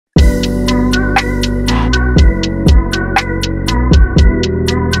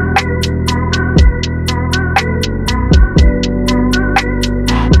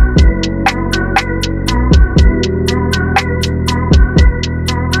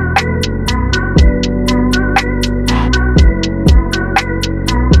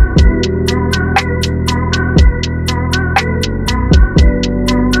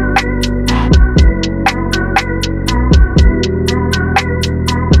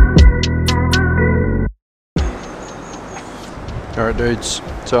Alright dudes,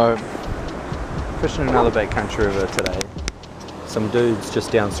 so fishing another backcountry river today. Some dudes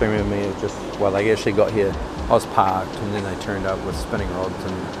just downstream of me well, they actually got here. I was parked and then they turned up with spinning rods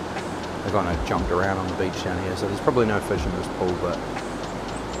and they kind of jumped around on the beach down here, so there's probably no fish in this pool, but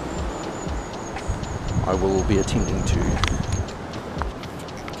I will be attempting to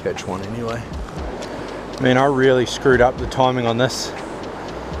catch one anyway. Man, I really screwed up the timing on this.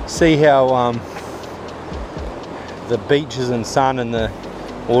 See how the beach is in sun and the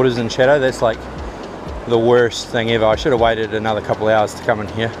water's in shadow? That's like the worst thing ever. I should have waited another couple of hours to come in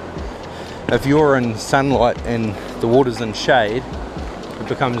here. If you're in sunlight and the water's in shade, it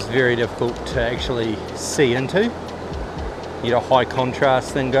becomes very difficult to actually see into. You get a high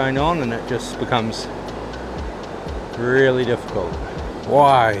contrast thing going on and it just becomes really difficult.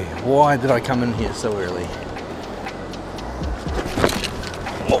 Why did I come in here so early?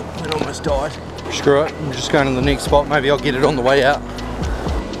 Oh, it almost died. Screw it, I'm just going to the next spot. Maybe I'll get it on the way out.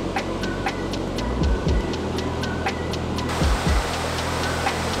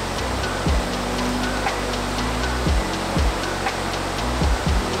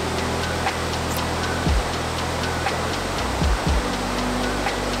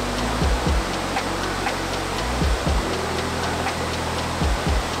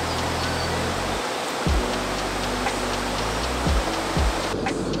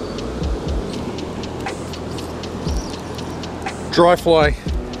 Dry fly.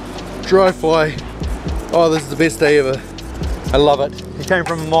 Oh, this is the best day ever. I love it. He came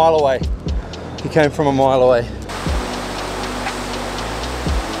from a mile away.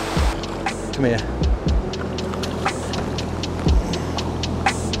 Come here.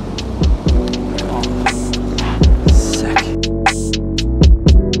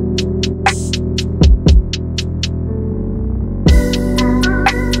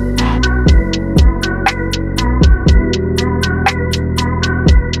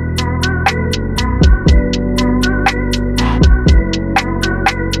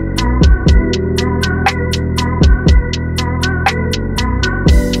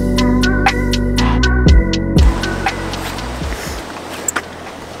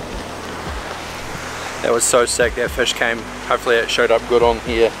 That was so sick. That fish came. Hopefully it showed up good on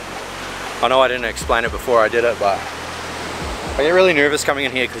here. I know I didn't explain it before I did it, but I get really nervous coming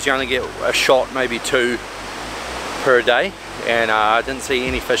in here because you only get a shot, maybe two per day, and I didn't see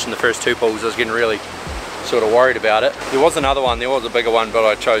any fish in the first two pools. I was getting really sort of worried about it. There was another one, there was a bigger one, but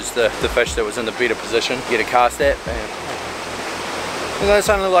I chose the fish that was in the better position to get a cast at. And it's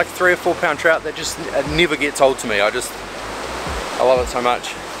only like 3 or 4 pound trout. That just, it never gets old to me. I love it so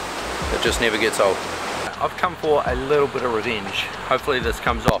much. It just never gets old. I've come for a little bit of revenge. Hopefully this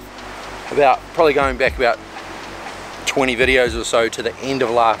comes off. Probably going back about 20 videos or so to the end of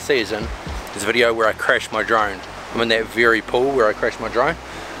last season, there's a video where I crashed my drone. I'm in that very pool where I crashed my drone.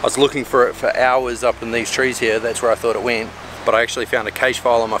 I was looking for it for hours up in these trees here. That's where I thought it went. But I actually found a cache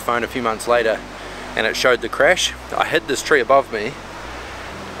file on my phone a few months later and it showed the crash. I hit this tree above me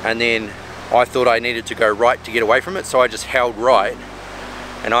and then I thought I needed to go right to get away from it, so I just held right.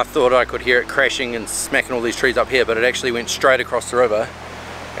 And I thought I could hear it crashing and smacking all these trees up here, but it actually went straight across the river,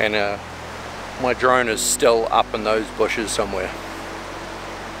 and my drone is still up in those bushes somewhere.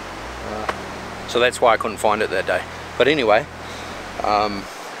 So that's why I couldn't find it that day. But anyway,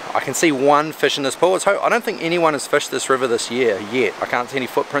 I can see one fish in this pool. I don't think anyone has fished this river this year yet. I can't see any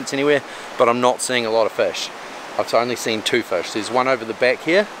footprints anywhere, but I'm not seeing a lot of fish. I've only seen 2 fish. There's one over the back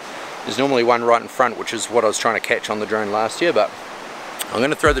here. There's normally one right in front, which is what I was trying to catch on the drone last year, but I'm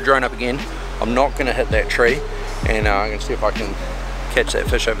going to throw the drone up again. I'm not going to hit that tree, and I'm going to see if I can catch that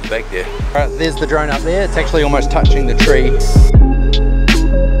fish over the back there. Alright, there's the drone up there. It's actually almost touching the tree.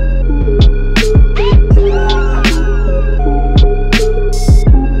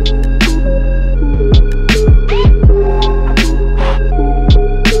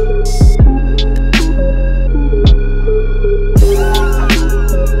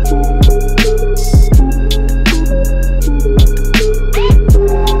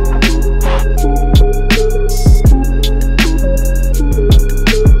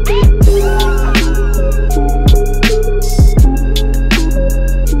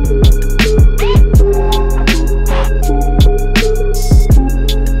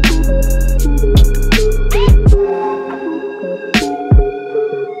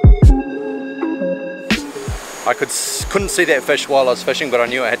 I couldn't see that fish while I was fishing, but I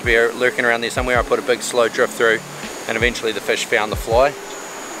knew it had to be lurking around there somewhere. I put a big slow drift through and eventually the fish found the fly.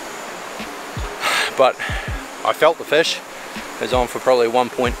 But I felt the fish. It was on for probably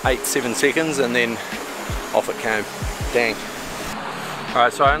 1.87 seconds and then off it came. Dang.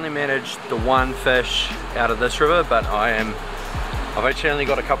 Alright, so I only managed the one fish out of this river, but I am I've actually only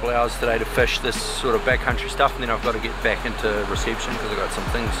got a couple of hours today to fish this sort of backcountry stuff, and then I've got to get back into reception because I've got some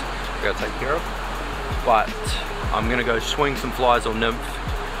things I've got to take care of. But I'm going to go swing some flies on nymph,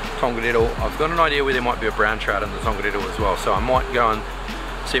 Tongariro. I've got an idea where there might be a brown trout in the Tongariro as well, so I might go and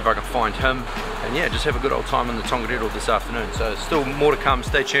see if I can find him, and yeah, just have a good old time in the Tongariro this afternoon. So still more to come,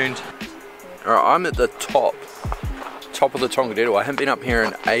 stay tuned. Alright, I'm at the top of the Tongariro. I haven't been up here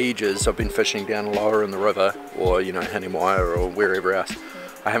in ages. I've been fishing down lower in the river, or you know, Emial or wherever else.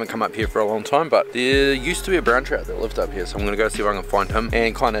 I haven't come up here for a long time, but there used to be a brown trout that lived up here, so I'm going to go see if I can find him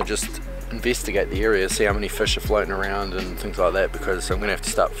and kind of just investigate the area, see how many fish are floating around and things like that, because I'm going to have to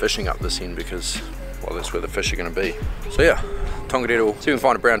start fishing up this end because, well, that's where the fish are going to be. So yeah, Tongariro, see if we can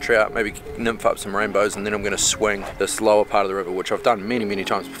find a brown trout, maybe nymph up some rainbows, and then I'm going to swing this lower part of the river, which I've done many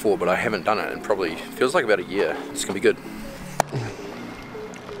times before, but I haven't done it in probably, feels like about a year. It's going to be good.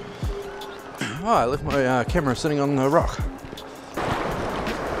 Oh, I left my camera sitting on the rock.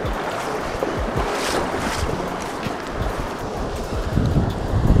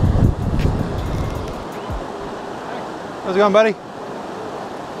 How's it going, buddy?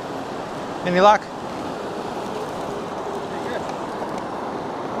 Any luck?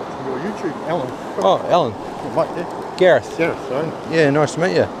 Your YouTube, Alan. Oh, Alan. Your mate there. Gareth. Gareth, sorry. Yeah, nice to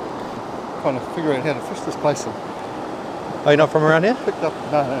meet you. Trying to figure out how to fish this place. Oh, you're not from around here? Picked up,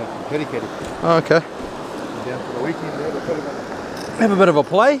 no, Caddy. Oh, okay. Down for the weekend, Have a bit of a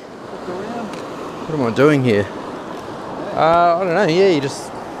play? Look around. What am I doing here? I don't know, yeah, you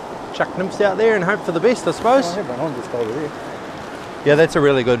just chuck nymphs out there and hope for the best, I suppose. I have one on just over there. Yeah, that's a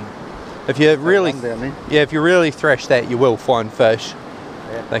really good, if you really, down there. yeah, if you really thrash that, you will find fish.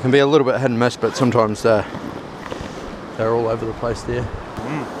 Yeah. They can be a little bit hit and miss, but sometimes they're all over the place there.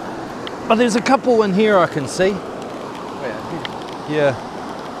 But there's a couple in here I can see. Oh, Yeah.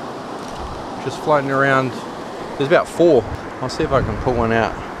 Just floating around. There's about 4. I'll see if I can pull one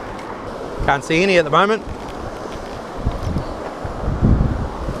out. Can't see any at the moment.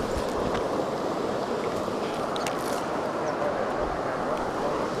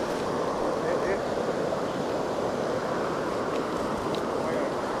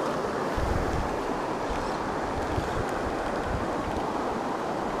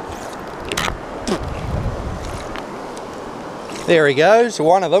 There he goes,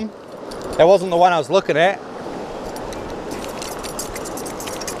 one of them. That wasn't the one I was looking at.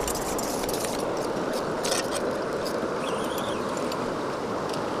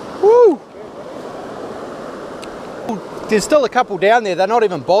 Woo! There's still a couple down there, they're not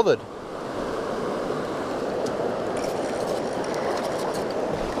even bothered.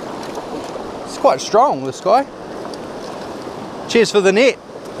 It's quite strong, this guy. Cheers for the net.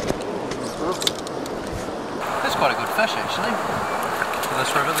 That's quite a good fish, actually, for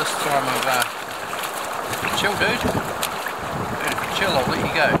this river this time of chill, dude. Chill, I'll let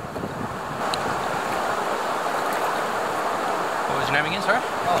you go. What was your name again, sorry?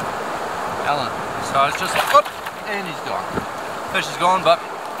 Oh, Alan. So I was just like, whoop, and he's gone. Fish is gone, but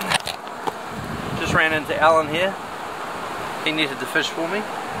just ran into Alan here. He netted the fish for me,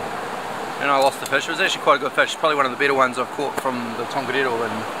 and I lost the fish. It was actually quite a good fish. It's probably one of the better ones I've caught from the Tongariro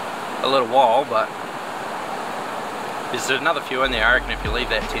in a little while, but there's another few in there. I reckon if you leave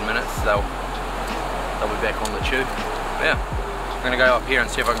that 10 minutes, they'll be back on the tube. Yeah, I'm gonna go up here and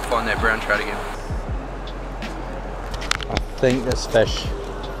see if I can find that brown trout again. I think this fish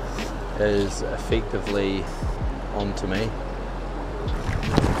is effectively onto me.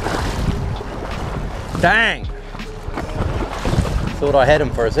 Dang! Thought I had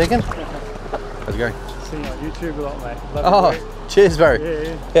him for a second. How's it going? Seeing on YouTube a lot, mate. Love it, cheers, bro.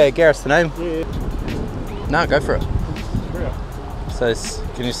 Yeah, Gareth's the name. Yeah. No, go for it. So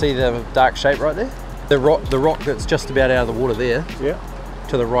can you see the dark shape right there? The rock that's just about out of the water there. Yeah.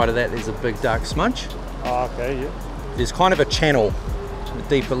 To the right of that, there's a big dark smudge. Oh, okay, yeah. There's kind of a channel, a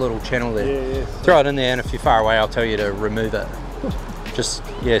deeper little channel there. Yeah, yeah. Throw it in there, and if you're far away, I'll tell you to remove it. Just,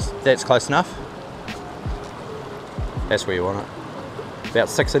 yes, that's close enough. That's where you want it. About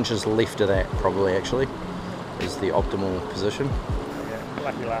 6 inches left of that, probably, actually, is the optimal position. Yeah,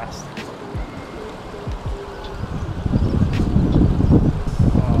 lucky last.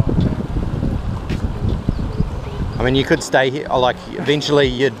 I mean, you could stay here, like, eventually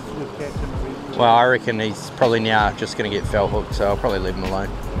you'd... Well, I reckon he's probably now just going to get fell hooked, so I'll probably leave him alone.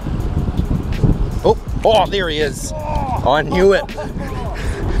 Oh, there he is. I knew it.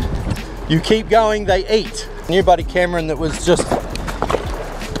 You keep going, they eat. New buddy Cameron that was just...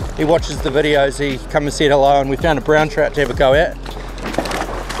 He watches the videos, he come and said hello, and we found a brown trout to have a go at.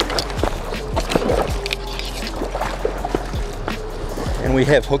 And we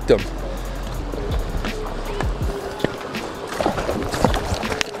have hooked him.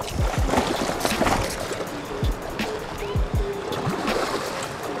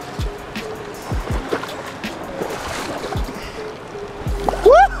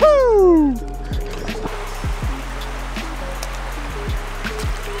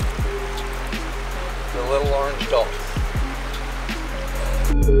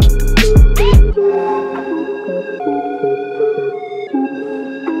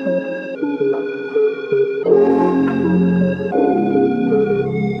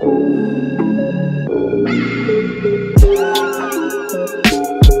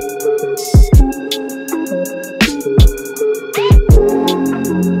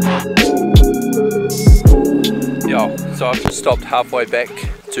 So I've just stopped halfway back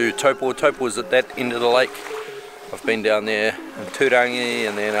to Taupo. Taupo is at that end of the lake. I've been down there in Turangi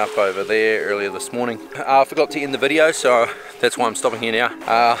and then up over there earlier this morning. I forgot to end the video, so that's why I'm stopping here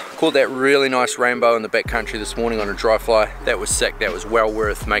now. Caught that really nice rainbow in the backcountry this morning on a dry fly. That was sick. That was well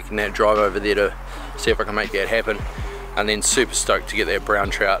worth making that drive over there to see if I can make that happen. And then super stoked to get that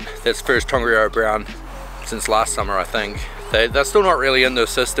brown trout. That's first Tongariro brown since last summer, I think. They're still not really in the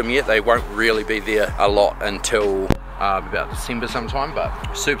system yet. They won't really be there a lot until about December sometime,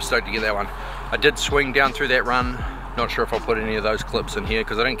 but super stoked to get that one. I did swing down through that run. Not sure if I'll put any of those clips in here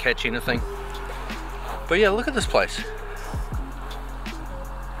because I didn't catch anything. But yeah, look at this place.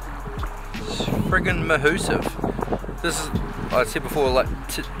 It's friggin' mahoosive. This is, like I said before, like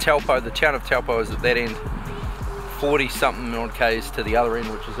Taupo, the town of Taupo is at that end. 40 something odd k's to the other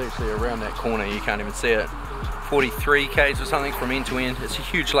end, which is actually around that corner. You can't even see it. 43 k's or something from end to end. It's a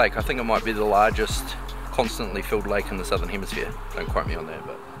huge lake. I think it might be the largest constantly filled lake in the southern hemisphere. Don't quote me on that,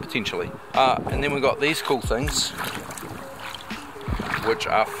 but potentially. And then we've got these cool things, which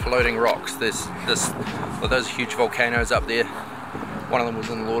are floating rocks. There's those huge volcanoes up there. One of them was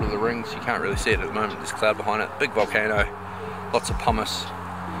in Lord of the Rings. You can't really see it at the moment. There's cloud behind it. Big volcano, lots of pumice.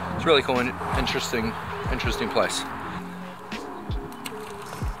 It's really cool and interesting place.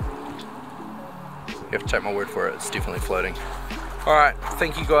 You have to take my word for it. It's definitely floating. Alright,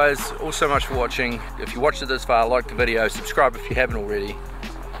 thank you guys all so much for watching. If you watched it this far, like the video, subscribe if you haven't already,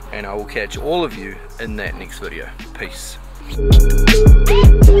 and I will catch all of you in that next video. Peace.